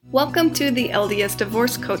Welcome to the LDS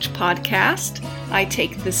Divorce Coach podcast. I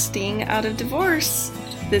take the sting out of divorce.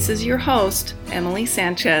 This is your host, Emily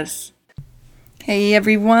Sanchez. Hey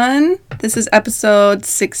everyone, this is episode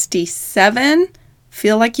 67.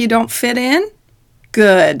 Feel like you don't fit in?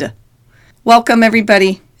 Good. Welcome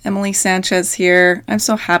everybody. Emily Sanchez here. I'm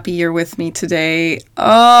so happy you're with me today.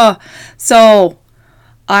 So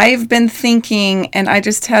I've been thinking, and I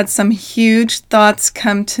just had some huge thoughts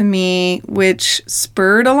come to me, which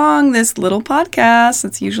spurred along this little podcast.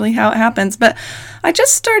 That's usually how it happens. But I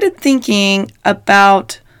just started thinking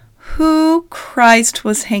about who Christ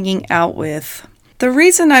was hanging out with. The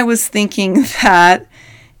reason I was thinking that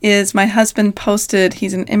is my husband posted,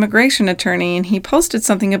 he's an immigration attorney, and he posted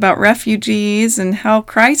something about refugees and how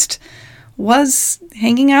Christ was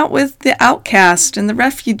hanging out with the outcast and the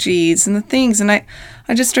refugees and the things. And I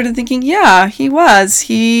just started thinking, yeah, he was.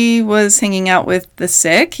 He was hanging out with the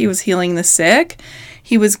sick. He was healing the sick.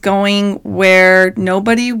 He was going where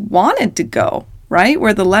nobody wanted to go, right?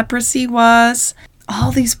 Where the leprosy was.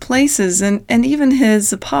 All these places. And even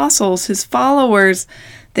his apostles, his followers,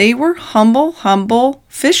 they were humble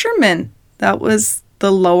fishermen. That was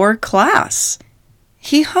the lower class.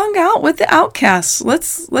 He hung out with the outcasts.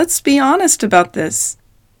 Let's be honest about this.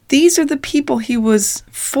 These are the people he was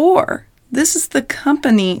for. This is the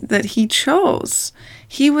company that he chose.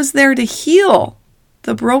 He was there to heal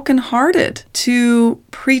the brokenhearted, to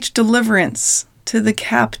preach deliverance to the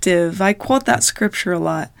captive. I quote that scripture a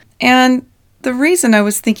lot. And the reason I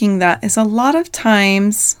was thinking that is a lot of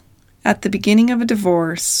times at the beginning of a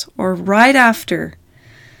divorce or right after,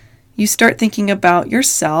 you start thinking about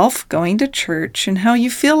yourself going to church and how you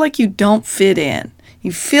feel like you don't fit in.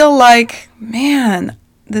 You feel like, man,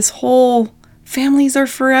 this whole families are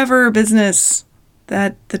forever business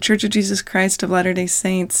that the Church of Jesus Christ of Latter-day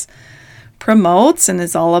Saints promotes and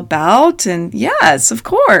is all about. And yes, of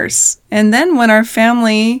course. And then when our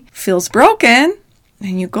family feels broken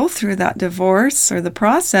and you go through that divorce or the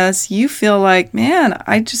process, you feel like, man,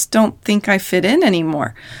 I just don't think I fit in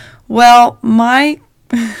anymore. Well, my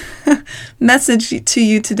message to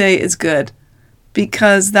you today is good,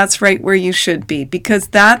 because that's right where you should be, because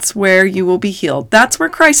that's where you will be healed. That's where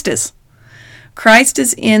Christ is. Christ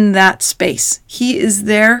is in that space. He is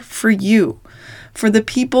there for you, for the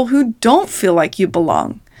people who don't feel like you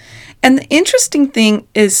belong. And the interesting thing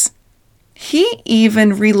is, he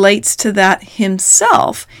even relates to that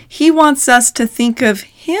himself. He wants us to think of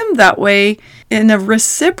him that way in a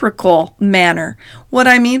reciprocal manner. What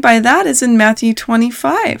I mean by that is in Matthew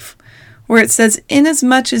 25, where it says,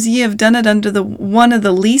 "Inasmuch as ye have done it unto the one of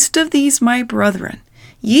the least of these my brethren,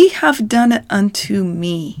 ye have done it unto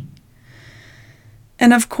me."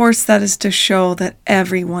 And of course, that is to show that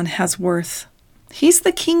everyone has worth. He's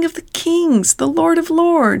the King of the kings, the Lord of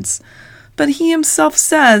lords. But he himself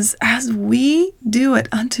says, as we do it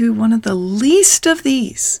unto one of the least of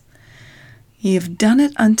these, ye have done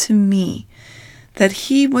it unto me. That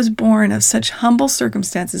he was born of such humble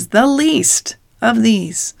circumstances, the least of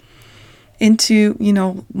these, into,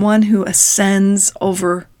 one who ascends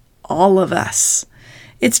over all of us.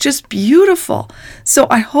 It's just beautiful. So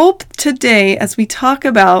I hope today, as we talk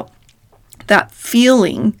about that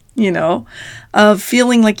feeling, of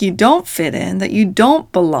feeling like you don't fit in, that you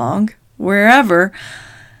don't belong wherever,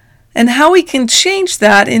 and how we can change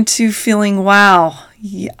that into feeling, wow,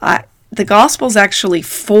 the gospel's actually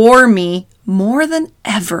for me more than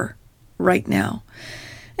ever right now.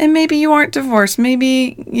 And maybe you aren't divorced.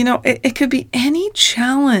 Maybe, it could be any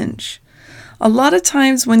challenge. A lot of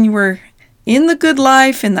times when you were in the good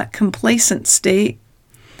life, in that complacent state,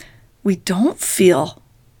 we don't feel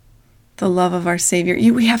the love of our Savior.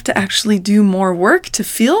 We have to actually do more work to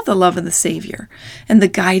feel the love of the Savior and the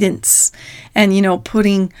guidance and,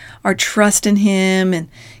 putting our trust in Him and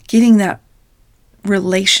getting that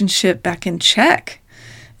relationship back in check.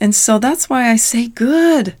 And so that's why I say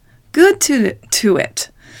good to it.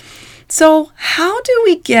 So how do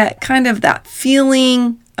we get kind of that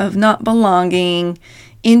feeling of not belonging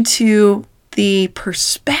into the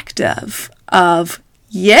perspective of,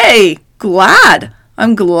 yay,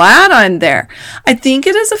 I'm glad I'm there. I think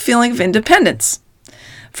it is a feeling of independence.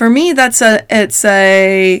 For me, it's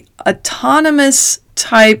a autonomous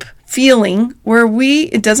type feeling where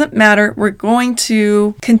it doesn't matter. We're going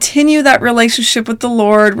to continue that relationship with the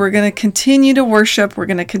Lord. We're going to continue to worship. We're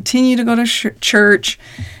going to continue to go to church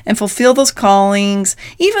and fulfill those callings,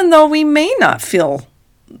 even though we may not feel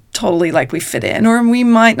totally like we fit in, or we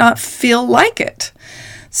might not feel like it.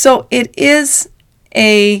 So it is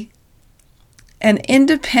an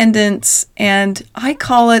independence, and I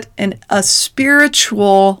call it a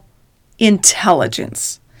spiritual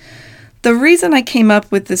intelligence. The reason I came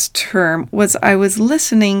up with this term was I was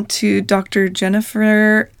listening to Dr.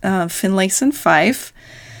 Jennifer Finlayson Fife.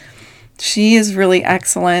 She is really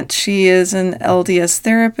excellent. She is an LDS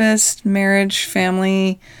therapist, marriage,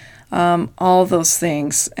 family, all those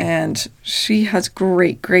things. And she has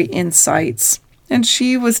great, great insights. And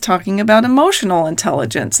she was talking about emotional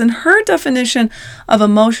intelligence. And her definition of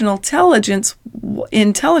emotional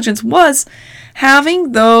intelligence was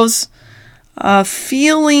having those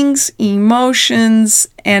feelings, emotions,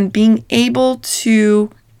 and being able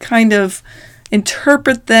to kind of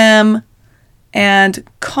interpret them and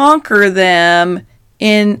conquer them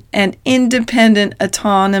in an independent,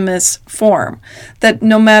 autonomous form. That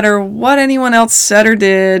no matter what anyone else said or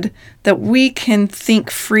did, that we can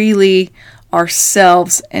think freely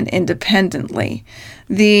ourselves and independently.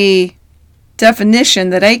 The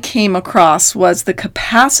definition that I came across was the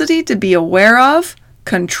capacity to be aware of,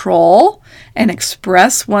 control, and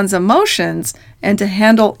express one's emotions, and to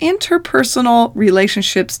handle interpersonal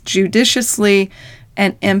relationships judiciously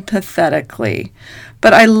and empathetically.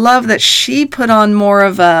 But I love that she put on more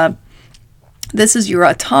of a, this is your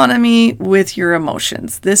autonomy with your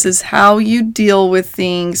emotions. This is how you deal with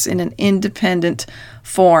things in an independent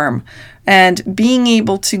form. And being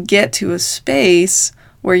able to get to a space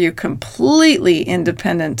where you're completely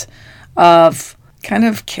independent of kind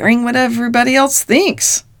of caring what everybody else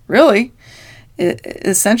thinks, really. It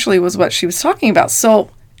essentially was what she was talking about. So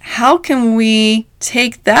how can we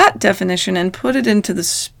take that definition and put it into the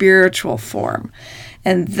spiritual form?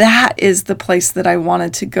 And that is the place that I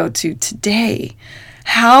wanted to go to today.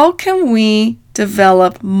 How can we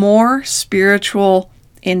develop more spiritual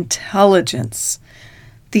intelligence?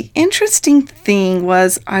 The interesting thing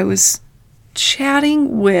was I was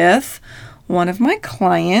chatting with one of my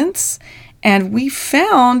clients, and we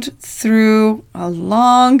found through a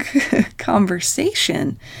long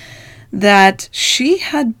conversation that she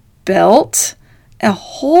had built a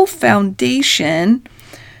whole foundation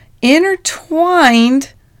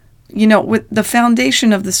intertwined, with the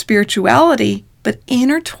foundation of the spirituality, but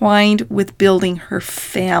intertwined with building her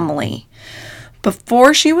family.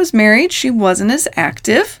 Before she was married, she wasn't as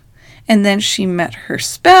active, and then she met her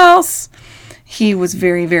spouse. He was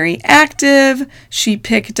very, very active. She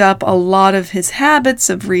picked up a lot of his habits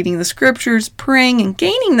of reading the scriptures, praying, and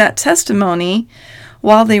gaining that testimony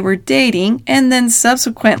while they were dating, and then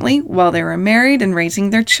subsequently while they were married and raising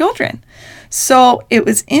their children. So it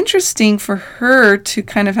was interesting for her to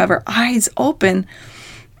kind of have her eyes open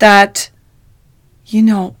that,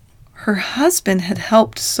 her husband had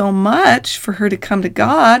helped so much for her to come to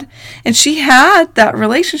God, and she had that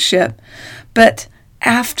relationship. But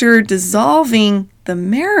after dissolving the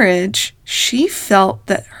marriage, she felt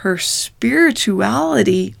that her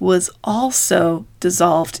spirituality was also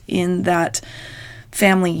dissolved in that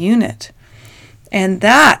family unit. And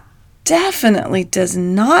that definitely does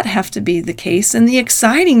not have to be the case. And the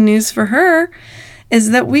exciting news for her is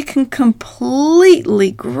that we can completely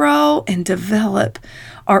grow and develop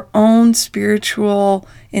our own spiritual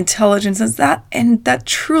intelligence. And that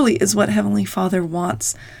truly is what Heavenly Father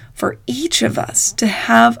wants for each of us, to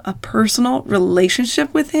have a personal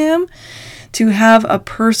relationship with Him, to have a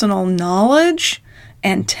personal knowledge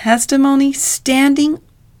and testimony standing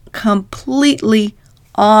completely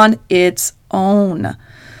on its own.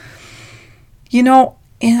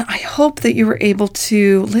 And I hope that you were able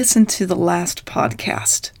to listen to the last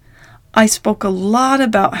podcast. I spoke a lot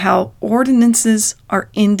about how ordinances are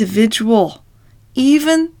individual,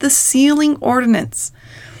 even the sealing ordinance.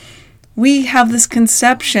 We have this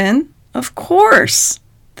conception, of course,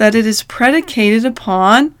 that it is predicated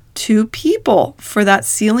upon two people for that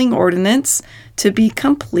sealing ordinance to be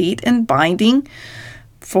complete and binding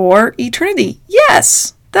for eternity.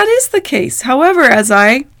 Yes, that is the case. However, as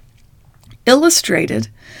I illustrated,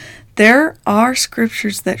 there are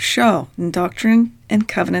scriptures that show in Doctrine and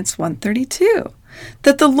Covenants 132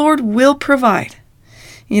 that the Lord will provide.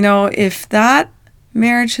 If that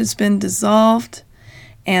marriage has been dissolved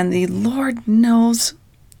and the Lord knows,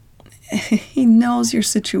 He knows your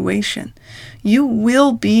situation, you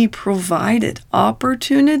will be provided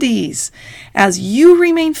opportunities as you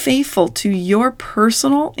remain faithful to your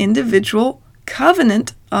personal individual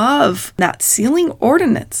covenant of that sealing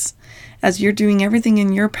ordinance. As you're doing everything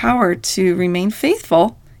in your power to remain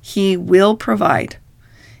faithful, He will provide,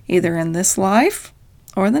 either in this life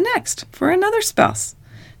or the next, for another spouse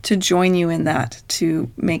to join you in that,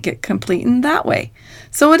 to make it complete in that way.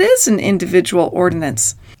 So it is an individual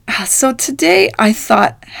ordinance. So today I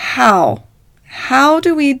thought, how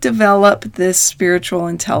do we develop this spiritual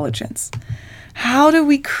intelligence? How do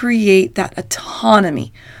we create that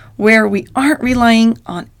autonomy where we aren't relying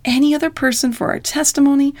on any other person for our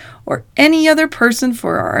testimony or any other person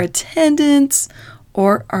for our attendance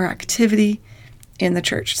or our activity in the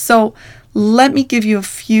church. So let me give you a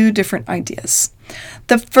few different ideas.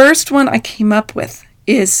 The first one I came up with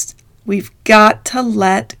is we've got to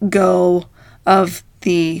let go of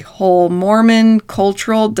the whole Mormon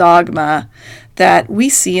cultural dogma that we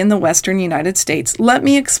see in the Western United States. Let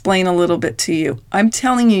me explain a little bit to you. I'm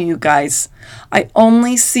telling you, you guys, I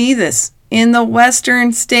only see this in the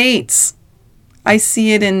Western states. I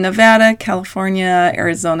see it in Nevada, California,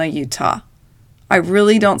 Arizona, Utah. I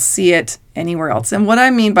really don't see it anywhere else. And what I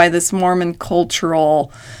mean by this Mormon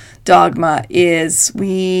cultural dogma is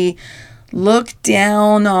we look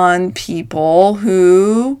down on people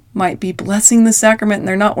who might be blessing the sacrament and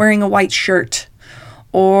they're not wearing a white shirt,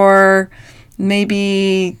 or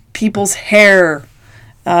maybe people's hair,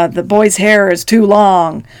 the boy's hair is too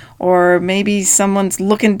long, or maybe someone's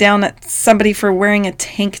looking down at somebody for wearing a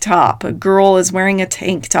tank top. A girl is wearing a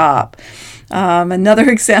tank top. Another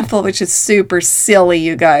example, which is super silly,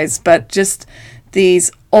 you guys, but just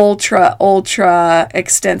these ultra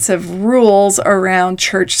extensive rules around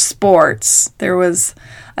church sports. There was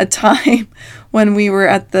a time when we were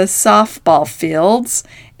at the softball fields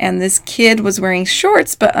and this kid was wearing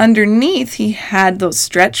shorts, but underneath he had those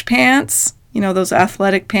stretch pants, those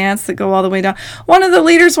athletic pants that go all the way down. One of the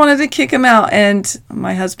leaders wanted to kick him out, and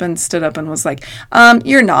my husband stood up and was like,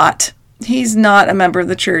 you're not. He's not a member of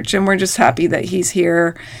the church, and we're just happy that he's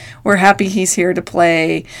here. We're happy he's here to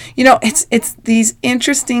play. It's these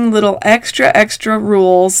interesting little extra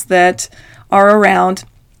rules that are around.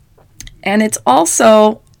 And it's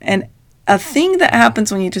also a thing that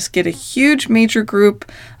happens when you just get a huge major group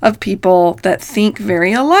of people that think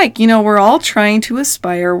very alike. We're all trying to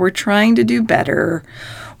aspire. We're trying to do better.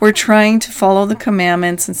 We're trying to follow the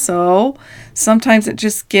commandments. And so sometimes it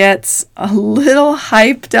just gets a little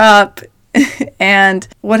hyped up. And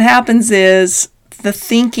what happens is the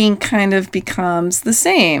thinking kind of becomes the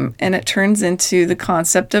same. And it turns into the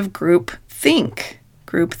concept of groupthink.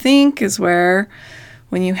 Groupthink is where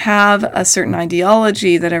when you have a certain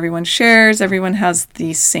ideology that everyone shares, everyone has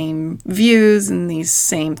these same views and these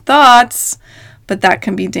same thoughts. But that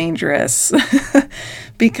can be dangerous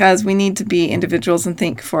because we need to be individuals and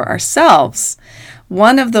think for ourselves.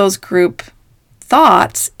 One of those group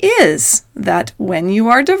thoughts is that when you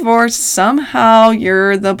are divorced, somehow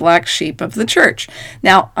you're the black sheep of the church.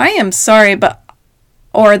 Now, I am sorry,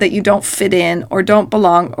 or that you don't fit in or don't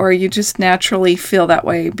belong, or you just naturally feel that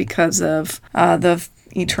way because of the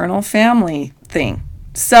eternal family thing.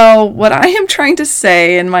 So what I am trying to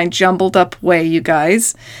say in my jumbled up way, you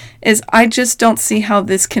guys, is I just don't see how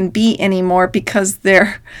this can be anymore because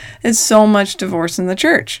there is so much divorce in the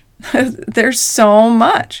church. There's so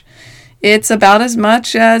much. It's about as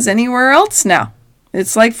much as anywhere else now.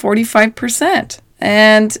 It's like 45%.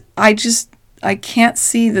 And I can't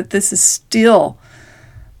see that this is still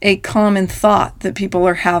a common thought that people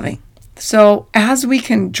are having. So as we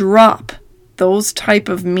can drop those type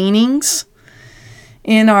of meanings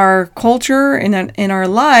in our culture, in our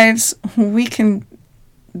lives, we can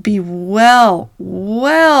be well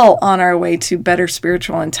on our way to better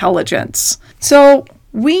spiritual intelligence. So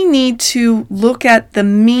we need to look at the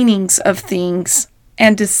meanings of things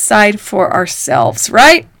and decide for ourselves,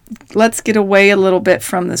 right? Let's get away a little bit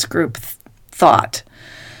from this group thought.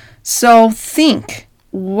 So think,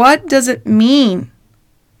 what does it mean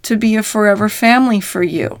to be a forever family for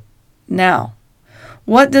you now?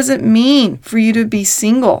 What does it mean for you to be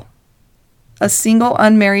single? A single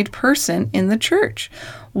unmarried person in the church.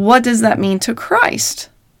 What does that mean to Christ?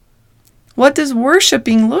 What does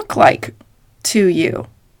worshiping look like to you?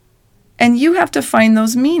 And you have to find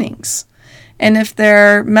those meanings. And if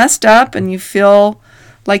they're messed up and you feel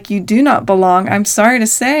like you do not belong, I'm sorry to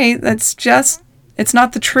say it's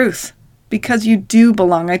not the truth, because you do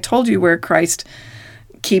belong. I told you where Christ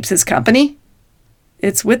keeps his company.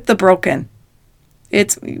 It's with the broken.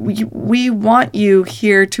 We want you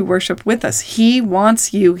here to worship with us. He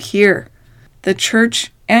wants you here. The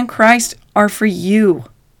church and Christ are for you.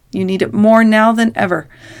 You need it more now than ever.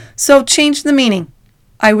 So change the meaning.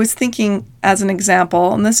 I was thinking as an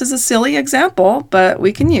example, and this is a silly example, but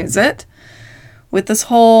we can use it. With this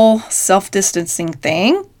whole self-distancing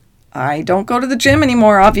thing, I don't go to the gym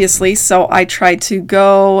anymore, obviously, so I try to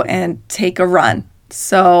go and take a run.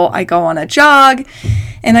 So I go on a jog,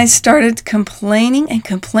 and I started complaining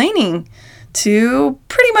to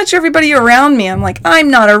pretty much everybody around me. I'm like,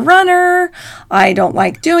 I'm not a runner. I don't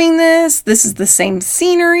like doing this. This is the same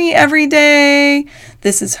scenery every day.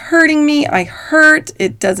 This is hurting me. I hurt.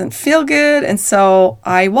 It doesn't feel good. And so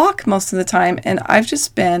I walk most of the time, and I've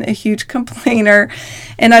just been a huge complainer,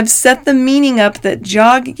 and I've set the meaning up that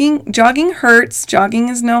jogging hurts, jogging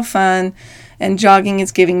is no fun, and jogging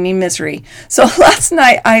is giving me misery. So last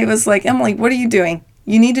night I was like, Emily, what are you doing?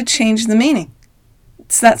 You need to change the meaning.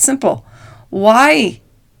 It's that simple. Why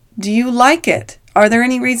do you like it? Are there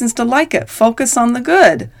any reasons to like it? Focus on the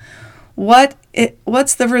good.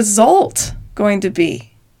 What's the result going to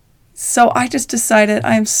be? So I just decided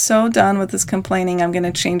I'm so done with this complaining. I'm going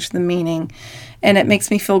to change the meaning. And it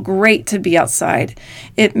makes me feel great to be outside.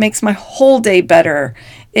 It makes my whole day better.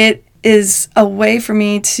 It is a way for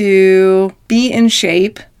me to be in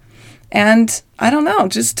shape and, I don't know,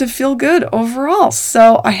 just to feel good overall.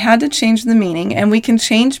 So I had to change the meaning, and we can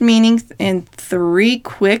change meaning in 3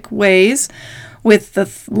 quick ways with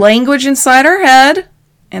the language inside our head.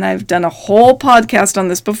 And I've done a whole podcast on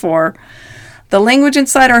this before. The language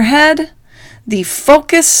inside our head, the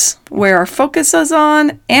focus, where our focus is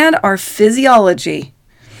on, and our physiology.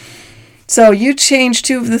 So you change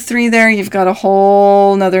 2 of the 3 there, you've got a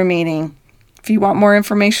whole nother meaning. If you want more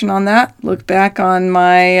information on that, look back on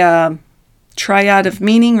my Triad of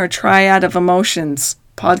Meaning or Triad of Emotions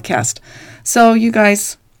podcast. So you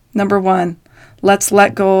guys, number 1, let's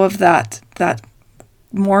let go of that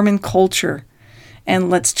Mormon culture,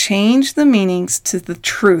 and let's change the meanings to the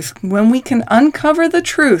truth. When we can uncover the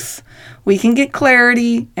truth, we can get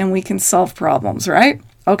clarity and we can solve problems, right?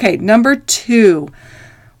 Okay, number 2,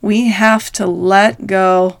 we have to let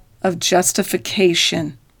go of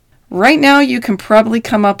justification. Right now, you can probably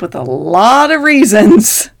come up with a lot of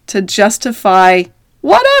reasons to justify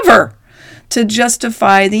whatever, to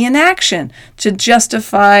justify the inaction, to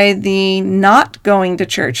justify the not going to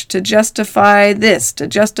church, to justify this, to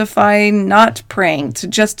justify not praying, to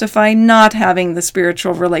justify not having the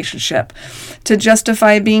spiritual relationship, to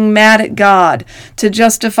justify being mad at God, to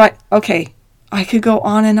justify, okay, I could go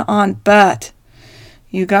on and on, but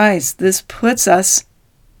you guys, this puts us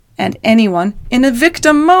and anyone in a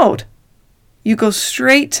victim mode. You go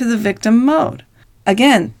straight to the victim mode.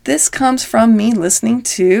 Again, this comes from me listening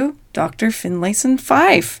to Dr. Finlayson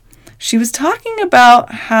Fife. She was talking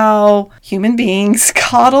about how human beings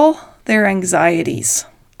coddle their anxieties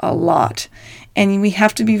a lot. And we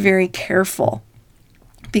have to be very careful,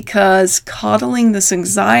 because coddling this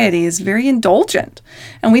anxiety is very indulgent,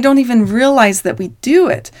 and we don't even realize that we do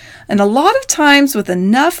it. And a lot of times with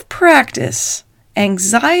enough practice,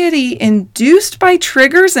 anxiety induced by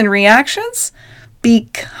triggers and reactions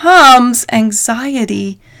becomes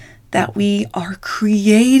anxiety that we are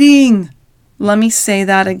creating. Let me say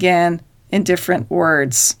that again in different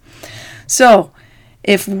words. So,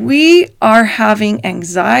 if we are having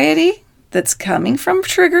anxiety that's coming from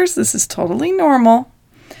triggers, this is totally normal.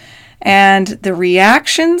 And the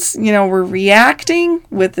reactions, we're reacting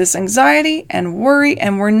with this anxiety and worry,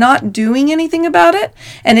 and we're not doing anything about it.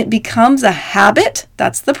 And it becomes a habit.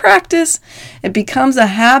 That's the practice. It becomes a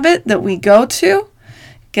habit that we go to.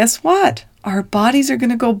 Guess what? Our bodies are going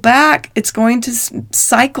to go back. It's going to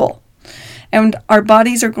cycle. And our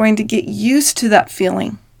bodies are going to get used to that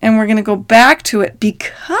feeling. And we're going to go back to it,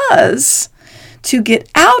 because to get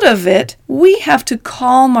out of it, we have to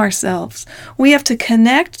calm ourselves. We have to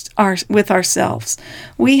connect with ourselves.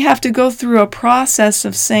 We have to go through a process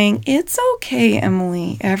of saying, it's okay,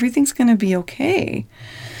 Emily. Everything's going to be okay.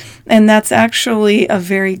 And that's actually a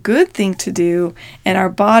very good thing to do. And our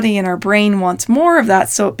body and our brain wants more of that,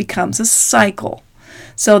 so it becomes a cycle.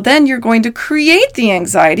 So then you're going to create the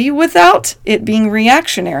anxiety without it being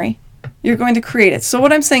reactionary. You're going to create it. So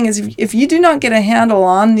what I'm saying is, if you do not get a handle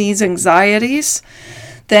on these anxieties,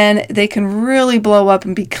 then they can really blow up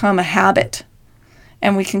and become a habit.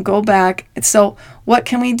 And we can go back. So what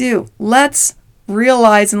can we do? Let's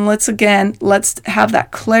realize, and let's have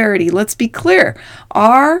that clarity. Let's be clear.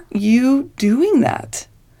 Are you doing that?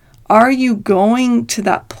 Are you going to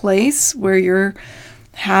that place where you're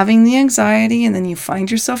having the anxiety, and then you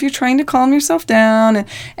find yourself, you're trying to calm yourself down?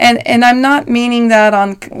 And I'm not meaning that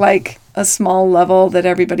on like a small level that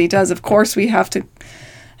everybody does. Of course, we have to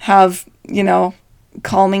have,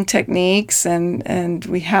 calming techniques, and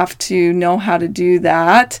we have to know how to do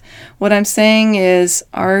that. What I'm saying is,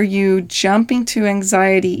 are you jumping to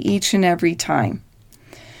anxiety each and every time?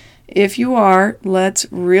 If you are, let's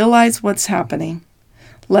realize what's happening.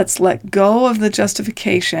 Let's let go of the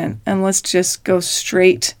justification, and let's just go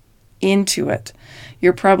straight into it.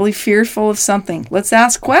 You're probably fearful of something. Let's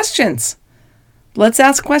ask questions.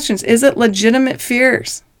 Is it legitimate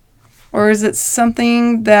fears? Or is it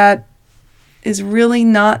something that is really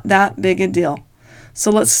not that big a deal?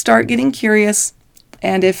 So let's start getting curious.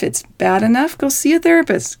 And if it's bad enough, go see a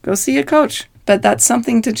therapist, go see a coach. But that's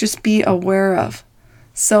something to just be aware of.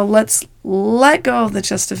 So let's let go of the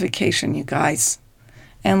justification, you guys.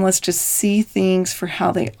 And let's just see things for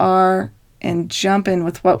how they are and jump in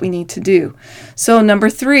with what we need to do. So number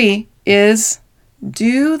 3 is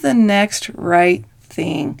do the next right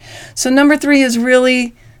thing. So number 3 is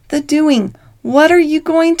really the doing. What are you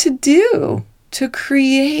going to do to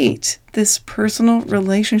create this personal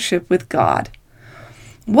relationship with God?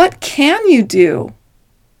 What can you do?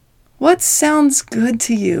 What sounds good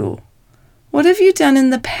to you? What have you done in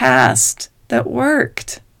the past that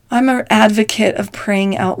worked? I'm an advocate of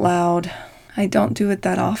praying out loud. I don't do it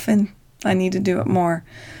that often. I need to do it more.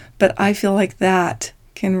 But I feel like that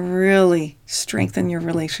can really strengthen your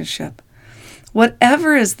relationship.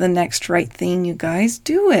 Whatever is the next right thing, you guys,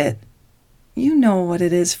 do it. You know what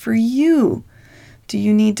it is for you. Do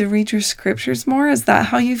you need to read your scriptures more? Is that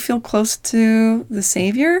how you feel close to the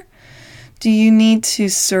Savior? Do you need to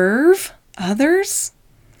serve others?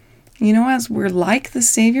 You know, as we're like the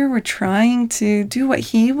Savior, we're trying to do what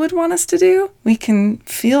He would want us to do. We can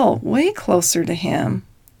feel way closer to Him.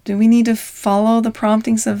 Do we need to follow the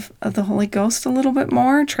promptings of the Holy Ghost a little bit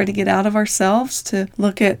more? Try to get out of ourselves to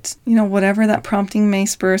look at, whatever that prompting may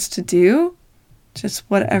spur us to do? Just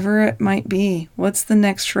whatever it might be. What's the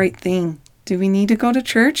next right thing? Do we need to go to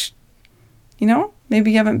church?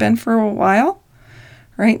 Maybe you haven't been for a while.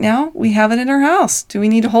 Right now, we have it in our house. Do we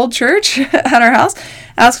need to hold church at our house?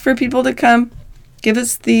 Ask for people to come give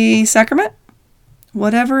us the sacrament?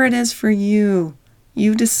 Whatever it is for you,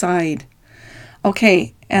 you decide.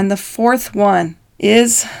 Okay, and the 4th one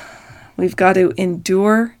is we've got to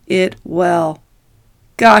endure it well.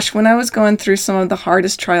 Gosh, when I was going through some of the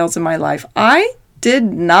hardest trials in my life, I did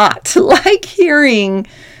not like hearing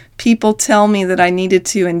people tell me that I needed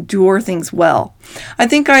to endure things well. I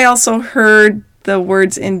think I also heard the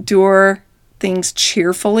words endure things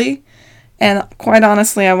cheerfully, and quite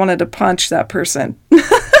honestly, I wanted to punch that person.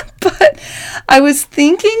 But I was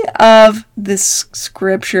thinking of this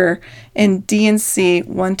scripture in D&C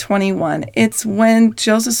 121. It's when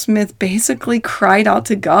Joseph Smith basically cried out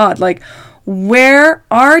to God, like, where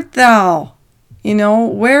art thou?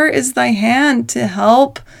 Where is thy hand to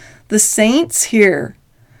help the saints here?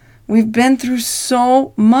 We've been through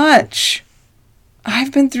so much.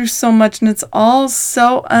 I've been through so much, and it's all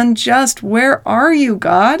so unjust. Where are you,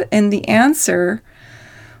 God? And the answer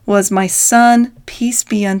was, my son, peace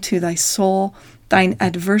be unto thy soul. Thine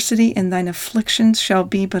adversity and thine afflictions shall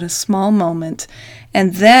be but a small moment.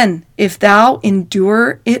 And then, if thou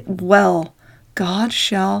endure it well, God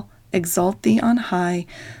shall exalt thee on high.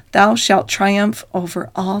 Thou shalt triumph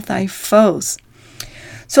over all thy foes.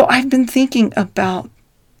 So I've been thinking about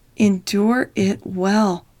endure it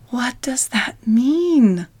well. What does that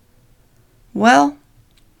mean? Well,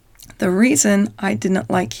 the reason I didn't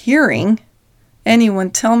like hearing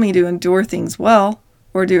anyone tell me to endure things well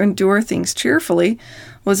or to endure things cheerfully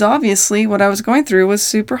was obviously what I was going through was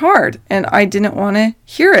super hard, and I didn't want to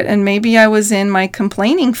hear it. And maybe I was in my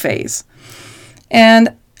complaining phase.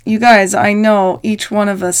 And you guys, I know each one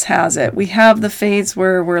of us has it. We have the phase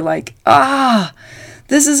where we're like,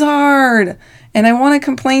 this is hard, and I want to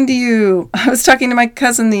complain to you. I was talking to my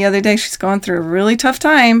cousin the other day. She's going through a really tough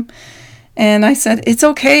time. And I said, it's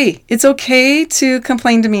okay. It's okay to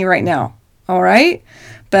complain to me right now. All right?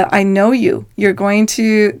 But I know you. You're going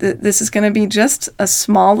to, this is going to be just a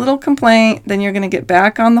small little complaint. Then you're going to get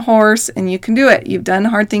back on the horse and you can do it. You've done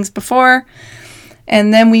hard things before.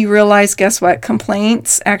 And then we realize, guess what?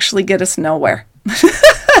 Complaints actually get us nowhere.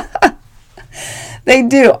 They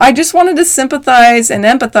do. I just wanted to sympathize and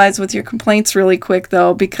empathize with your complaints really quick,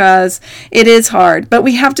 though, because it is hard. But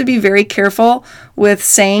we have to be very careful with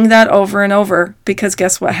saying that over and over, because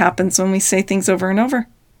guess what happens when we say things over and over?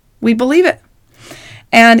 We believe it.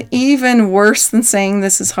 And even worse than saying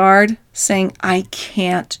this is hard, saying, I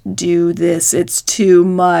can't do this. It's too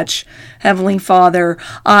much. Heavenly Father,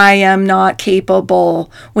 I am not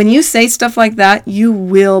capable. When you say stuff like that, you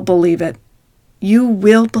will believe it. You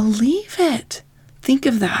will believe it. Think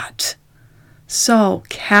of that. So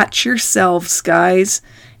catch yourselves, guys,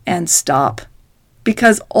 and stop.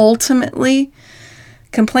 Because ultimately,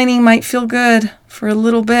 complaining might feel good for a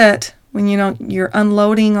little bit when you're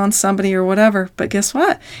unloading on somebody or whatever. But guess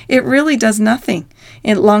what? It really does nothing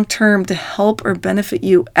in long term to help or benefit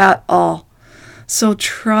you at all. So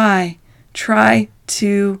try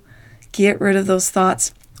to get rid of those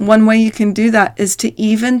thoughts. One way you can do that is to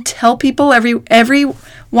even tell people, everyone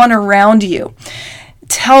around you.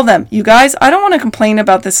 tell them, you guys, I don't want to complain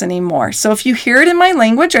about this anymore. So if you hear it in my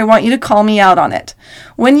language, I want you to call me out on it.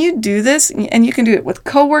 When you do this, and you can do it with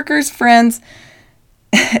coworkers, friends,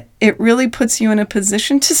 it really puts you in a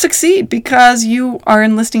position to succeed because you are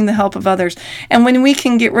enlisting the help of others. And when we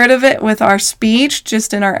can get rid of it with our speech,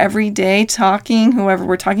 just in our everyday talking, whoever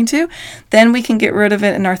we're talking to, then we can get rid of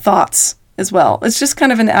it in our thoughts as well. It's just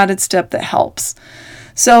kind of an added step that helps.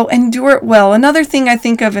 So endure it well. Another thing I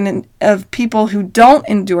think of people who don't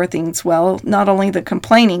endure things well, not only the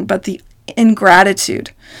complaining, but the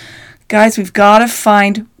ingratitude. Guys, we've got to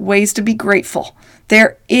find ways to be grateful.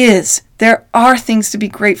 There are things to be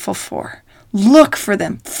grateful for. Look for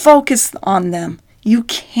them. Focus on them. You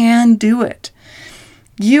can do it.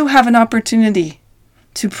 You have an opportunity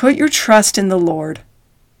to put your trust in the Lord.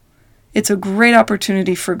 It's a great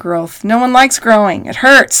opportunity for growth. No one likes growing. It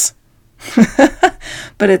hurts.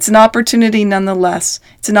 But it's an opportunity nonetheless.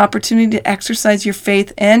 It's an opportunity to exercise your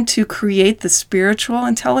faith and to create the spiritual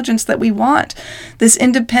intelligence that we want. This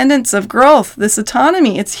independence of growth, this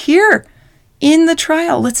autonomy, it's here in the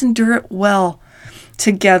trial. Let's endure it well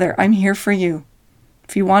together. I'm here for you.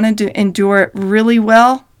 If you want to endure it really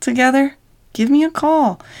well together, give me a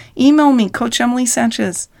call. Email me,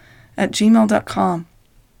 CoachEmilySanchez@gmail.com,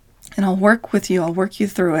 and I'll work with you. I'll work you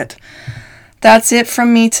through it. That's it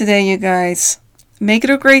from me today, you guys. Make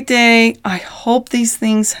it a great day. I hope these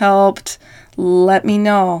things helped. Let me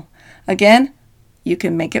know. Again, you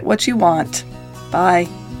can make it what you want. Bye.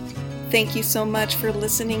 Thank you so much for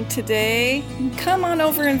listening today. Come on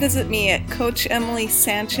over and visit me at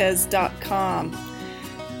CoachEmilySanchez.com.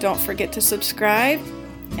 Don't forget to subscribe.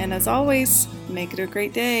 And as always, make it a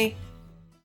great day.